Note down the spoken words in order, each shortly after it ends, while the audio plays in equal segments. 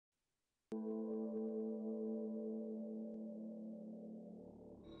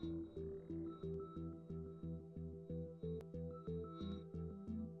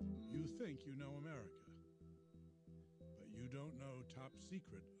top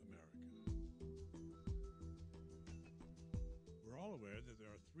secret America. We're all aware that there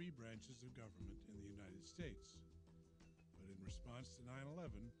are three branches of government in the United States. But in response to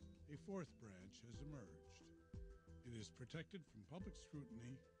 9/11, a fourth branch has emerged. It is protected from public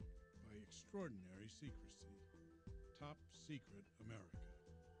scrutiny by extraordinary secrecy. Top secret America.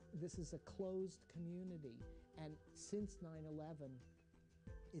 This is a closed community, and since 9/11,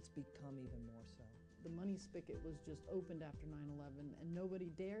 it's become even more so. The money spigot was just opened after 9/11, and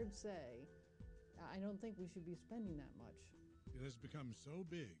nobody dared say, I don't think we should be spending that much. It has become so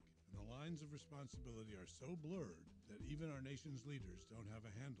big, and the lines of responsibility are so blurred that even our nation's leaders don't have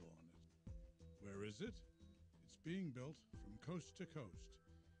a handle on it. Where is it? It's being built from coast to coast,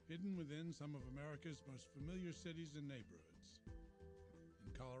 hidden within some of America's most familiar cities and neighborhoods.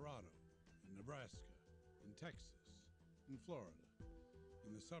 In Colorado, in Nebraska, in Texas, in Florida,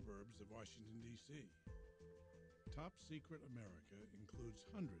 in the suburbs of Washington, D.C. Top Secret America includes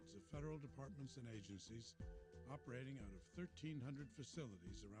hundreds of federal departments and agencies operating out of 1,300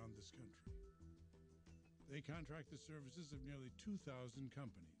 facilities around this country. They contract the services of nearly 2,000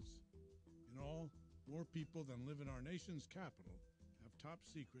 companies. In all, more people than live in our nation's capital have top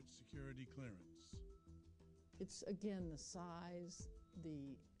secret security clearance. It's, again, the size,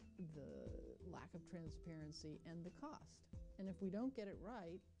 the lack of transparency, and the cost. And if we don't get it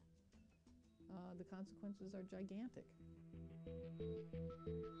right, the consequences are gigantic.